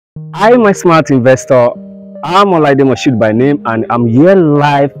I'm a smart investor. I'm Neighbohood by name, and I'm here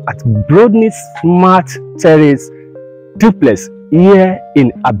live at Brodny Smart Terrace duplex here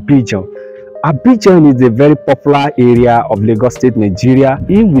in Abijo. Abijo is a very popular area of Lagos State, Nigeria,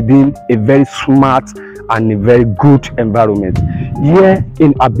 within a very smart and a very good environment here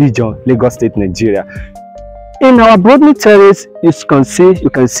in Abijo, Lagos State, Nigeria. In our Brodny Terrace, you can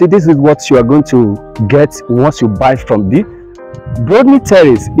see this is what you are going to get once you buy from the Brodny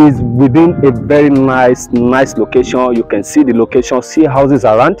Terrace. Is within a very nice location. You can see the location, see houses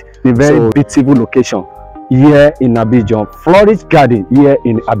around, the very beautiful location here in Abijo. Flourish Garden here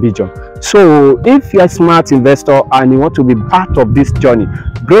in Abijo. So if you're a smart investor and you want to be part of this journey,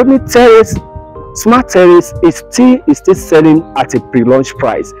 Brodny Terrace Smart Terrace is still selling at a pre-launch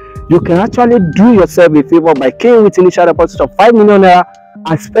price. You can actually do yourself a favor by keying with initial deposit of 5 million naira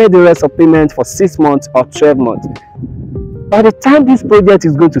and spend the rest of payment for 6 months or 12 months. By the time this project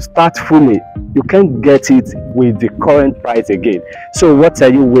is going to start fully, you can get it with the current price again. So what are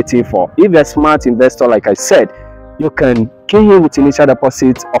you waiting for? If you're a smart investor, like I said, you can key in with initial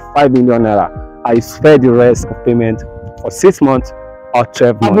deposit of 5 million naira and spend the rest of payment for 6 months or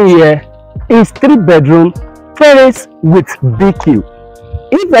 12 months. Here is 3-bedroom terrace with BQ.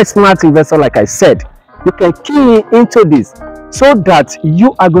 If you're a smart investor, like I said, you can key into this so that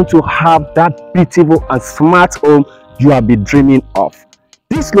you are going to have that beautiful and smart home you have been dreaming of.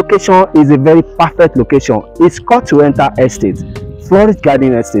 This location is a very perfect location. It's called to enter estate, Flourish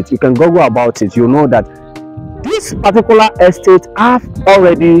Garden Estate. You can Google about it. You know that this particular estate have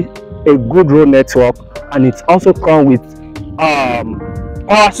already a good road network, and it's also come with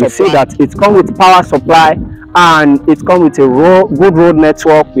power supply. You see that it comes with power supply, and it comes with a good road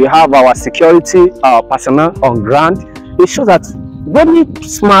network. We have our security personnel on ground. It shows that Brodny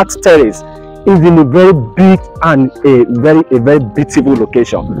Smart Terrace is in a very big and a very beautiful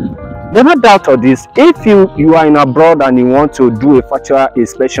location. Never doubt of this. If you are in abroad and you want to do a factual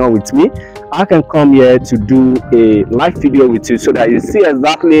inspection with me, I can come here to do a live video with you so that you see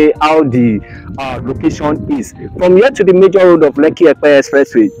exactly how the location is. From here to the major road of Lekki-Epe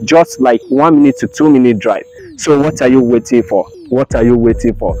Expressway, just like 1 minute to 2 minute drive. So what are you waiting for? What are you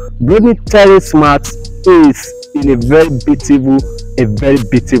waiting for? Brodny Terrace Smart is in a very beautiful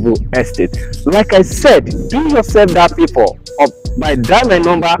estate. Like I said, do yourself that favor by dial my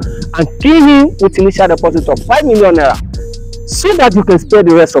number and key in with initial deposit of 5 million naira so that you can spare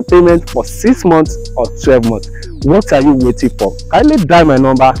the rest of payment for 6 months or 12 months. What are you waiting for? Kindly dial my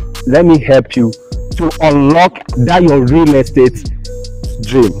number. Let me help you to unlock that your real estate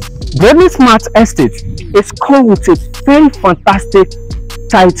dream. Brodny Smart Estate is come with a very fantastic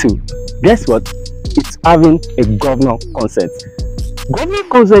title. Guess what? It's having a governor consent. Governor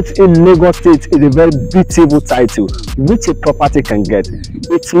consent in Lagos State is a very beautiful title which a property can get.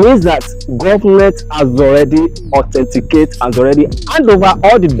 It means that government has already authenticated and already hand over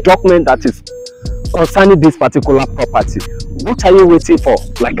all the document that is concerning this particular property. What are you waiting for?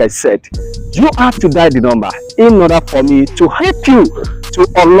 Like I said, you have to dial the number in order for me to help you to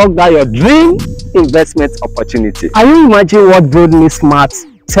unlock that your dream investment opportunity. Are you imagining what Brodny Smart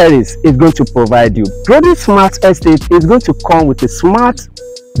Terrace is going to provide you? Brodny Smart Estate is going to come with a smart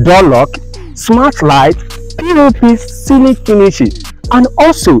door lock, smart light, POP ceiling finishing, and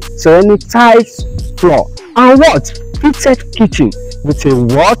also ceramic tiles floor, and what? Fitted kitchen with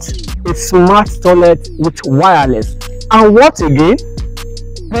a smart toilet with wireless, and what again?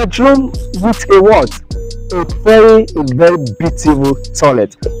 Bedroom with a very beautiful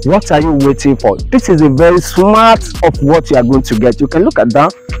toilet. What are you waiting for? This is a very smart of what you are going to get. You can look at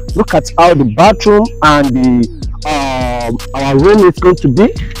that. Look at how the bathroom and the our room is going to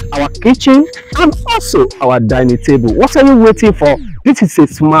be, our kitchen, and also our dining table. What are you waiting for? This is a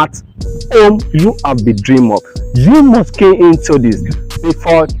smart home you have been dreaming of. You must key into this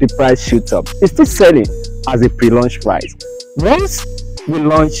before the price shoots up. It's still selling as a pre-launch price. Once we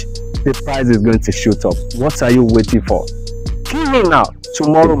launch, the price is going to shoot up. What are you waiting for? Key in now.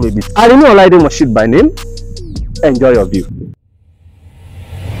 Tomorrow maybe. I don't know Neighbohood by name. Enjoy your view.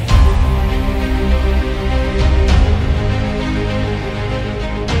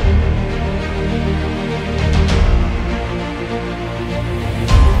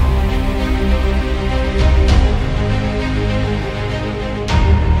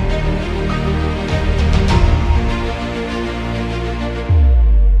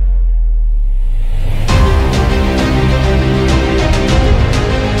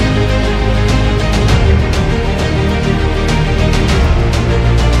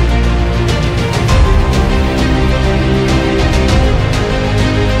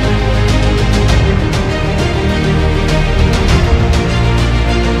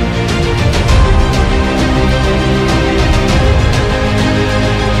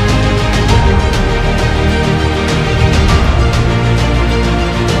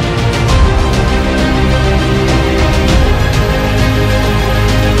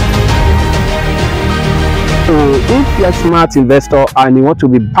 So if you're a smart investor and you want to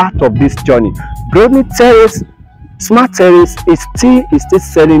be part of this journey, Brodny Terrace, Smart Terrace is still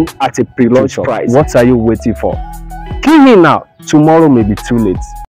selling at a pre-launch price. What are you waiting for? Key in now. Tomorrow may be too late.